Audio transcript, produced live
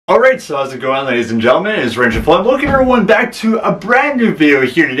Alright, so how's it going, ladies and gentlemen? It's Ranger Flood. Welcome everyone back to a brand new video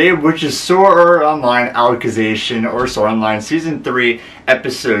here today, which is Sword Art Online Alicization, or Sword Art Online Season 3,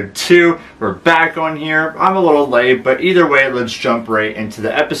 Episode 2. We're back on here. I'm a little late, but either way, let's jump right into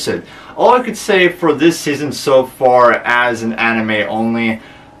the episode. All I could say for this season so far as an anime only,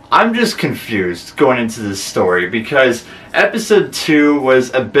 I'm just confused going into this story, because Episode 2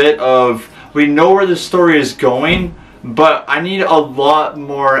 was a bit of, we know where the story is going, but I need a lot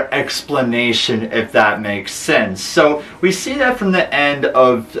more explanation, if that makes sense. So we see that from the end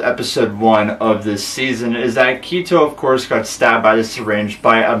of episode 1 of this season is that Kirto, of course, got stabbed by the syringe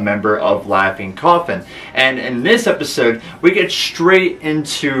by a member of Laughing Coffin. And in this episode, we get straight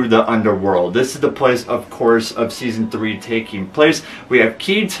into the underworld. This is the place, of course, of season 3 taking place. We have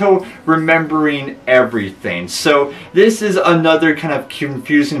Kirto remembering everything. So this is another kind of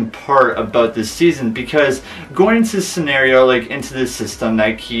confusing part about this season, because going into this scenario, like into this system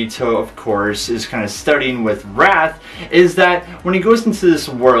that Kirto, of course, is kind of studying with Wrath, is that when he goes into this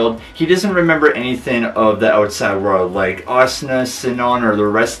world, he doesn't remember anything of the outside world, like Asuna, Sinon, or the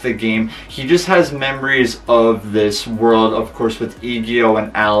rest of the game. He just has memories of this world, of course, with Igio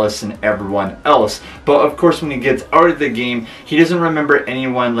and Alice and everyone else. But of course, when he gets out of the game, he doesn't remember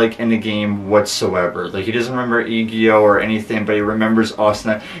anyone like in the game whatsoever. Like, he doesn't remember Igio or anything, but he remembers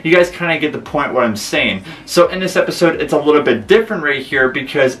Asuna. You guys kind of get the point what I'm saying. So in this episode, it's a little bit different right here,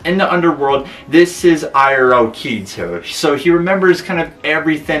 because in the underworld, this is IRL Kirto. So he remembers kind of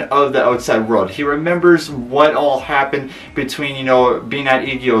everything of the outside world. He remembers what all happened between, you know, being at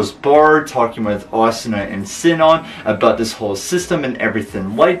Igio's bar, talking with Asuna and Sinon about this whole system and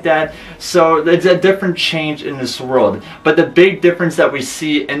everything like that. So it's a different change in this world. But the big difference that we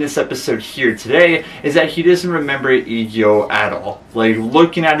see in this episode here today is that he doesn't remember Igio at all. Like,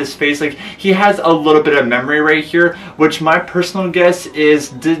 looking at his face, like, he has a little bit of memory right here, which my personal guess is,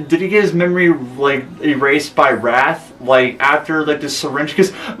 did he get his memory like erased by Wrath, like after like the syringe?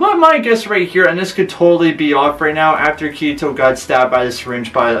 Because my guess right here, and this could totally be off right now, after Kirto got stabbed by the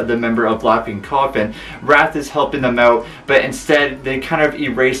syringe by the member of Laughing Coffin, Wrath is helping them out, but instead they kind of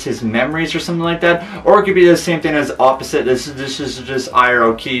erase his memories or something like that. Or it could be the same thing as opposite. This is just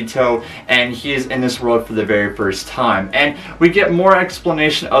IRL Kirto, and he is in this world for the very first time, and we get more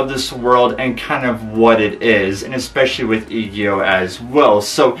explanation of this world and kind of what it is, and especially with Igio as well.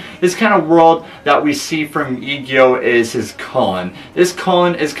 So this kind of world that we see from Igio is his colon. This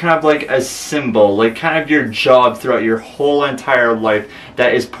colon is kind of like a symbol, like kind of your job throughout your whole entire life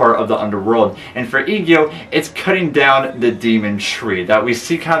that is part of the underworld. And for Igio, it's cutting down the demon tree. That we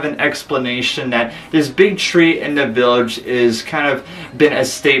see kind of an explanation that this big tree in the village is kind of been a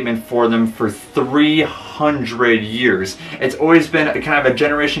statement for them for 300 years. It's always been a kind of a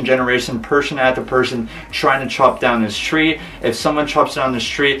generation person after person trying to chop down this tree. If someone chops down this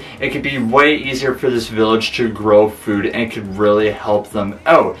tree, it could be way easier for this village to grow food, and it could really help them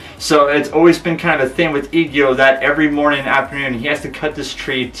out. So it's always been kind of a thing with Igio that every morning and afternoon he has to cut this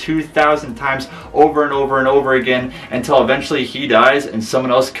tree 2,000 times over and over and over again until eventually he dies and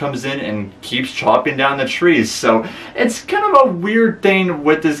someone else comes in and keeps chopping down the trees. So it's kind of a weird thing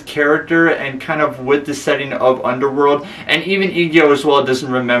with this character and kind of with the setting of Underworld. And even Igio as well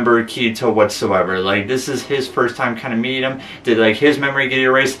doesn't remember Kirto whatsoever. Like, this is his first time kind of meeting him. Did like his memory get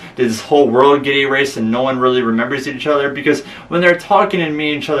erased? Did this whole world get erased and no one really remembers each other? Because when they're talking and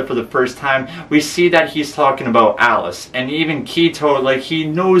meeting each other for the first time, we see that he's talking about Alice, and even Kirto, like, he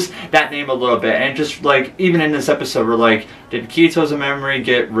knows that name a little bit. And just like, even in this episode, we're like, did Kirto's memory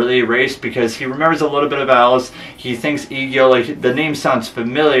get really erased? Because he remembers a little bit of Alice. He thinks Igio, like, the name sounds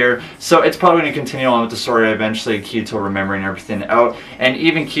familiar. So it's probably going to continue on with the story, eventually Kirto remembering everything out. And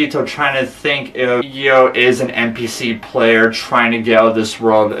even Kirto trying to think if Igio is an NPC player trying to get out of this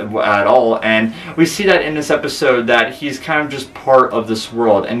world at all. And we see that in this episode that he's kind of just part of this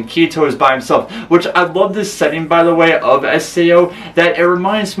world. And Kirto is by himself, which I love this setting, by the way, of SAO, that it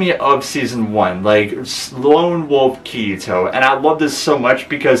reminds me of season 1, like Lone Wolf Kirto. And I love this so much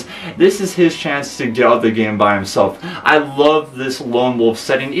because this is his chance to get out of the game by himself. I love this Lone Wolf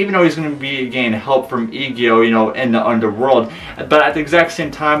setting, even though he's going to be getting help from Igio, you know, in the underworld. But at the exact same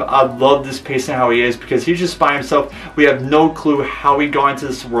time, I love this pacing how he is, because he's just by himself. We have no clue how he got into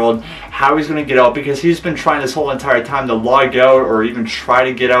this world, how he's going to get out, because he's been trying this whole entire time to log out or even try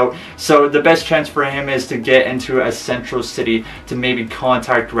to get out. So the best chance for him is to get into a central city to maybe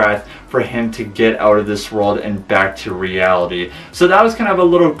contact Wrath for him to get out of this world and back to reality. So that was kind of a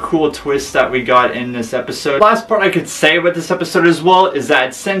little cool twist that we got in this episode. Last part I could say about this episode as well is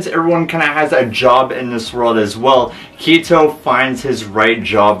that since everyone kind of has a job in this world as well, Kirto finds his right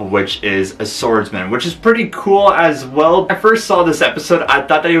job, which is a swordsman, which is pretty cool as well. When I first saw this episode, I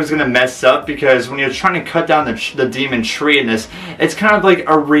thought that he was going to mess up because when he was trying to cut down the demon tree in this, it's kind of like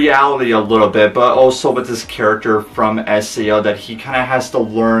a reality a little bit, but also with this character from SAO that he kind of has to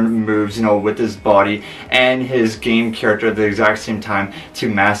learn moves, you know, with his body and his game character at the exact same time to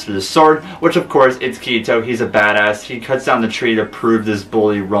master the sword, which of course it's Kirto. He's a badass. He cuts down the tree to prove this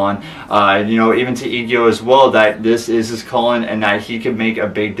bully wrong, you know, even to Igyo as well, that this is his calling and that he could make a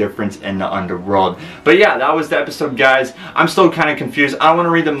big difference in the underworld. But yeah, that was the episode, guys. I'm still kind of confused. I don't want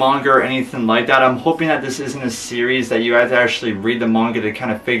to read the manga or anything like that. I'm hoping that this isn't a series that you have to actually read the manga to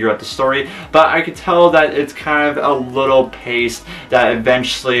kind of figure out the story, but I could tell that it's kind of a little paced, that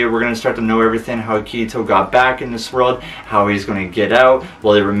eventually we're going to start to know everything, how Kirto got back in this world, how he's going to get out,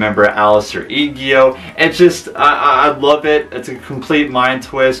 will he remember Alice or Igyo. It's just, I love it. It's a complete mind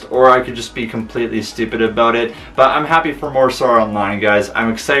twist, or I could just be completely stupid about it, but I'm happy for more Sword Art Online, guys.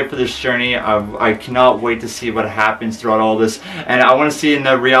 I'm excited for this journey. I cannot wait to see what happens throughout all this, and I want to see in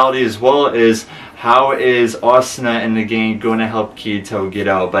the reality as well is how is Asuna in the game going to help Kirto get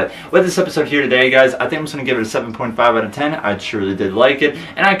out. But with this episode here today, guys, I think I'm just going to give it a 7.5 out of 10. I truly did like it,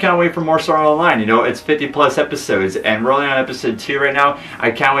 and I can't wait for more Sword Art Online. You know, it's 50 plus episodes, and we're only on episode 2 right now. I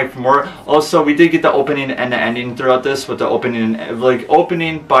can't wait for more. Also, we did get the opening and the ending throughout this, with the opening, like,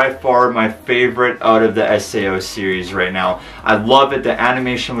 opening by far my favorite out of the SAO series right now. I love it. The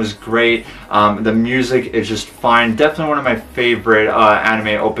animation was great. The music is just fine. Definitely one of my favorite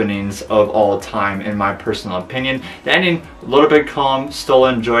anime openings of all time, in my personal opinion. The ending, a little bit calm, still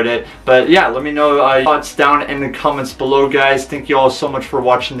enjoyed it. But yeah, let me know your thoughts down in the comments below, guys. Thank you all so much for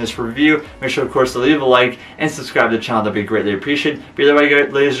watching this review. Make sure, of course, to leave a like and subscribe to the channel. That'd be greatly appreciated. But either way,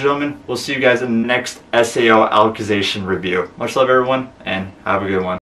 guys, ladies and gentlemen, we'll see you guys in the next SAO Alicization review. Much love, everyone, and have a good one.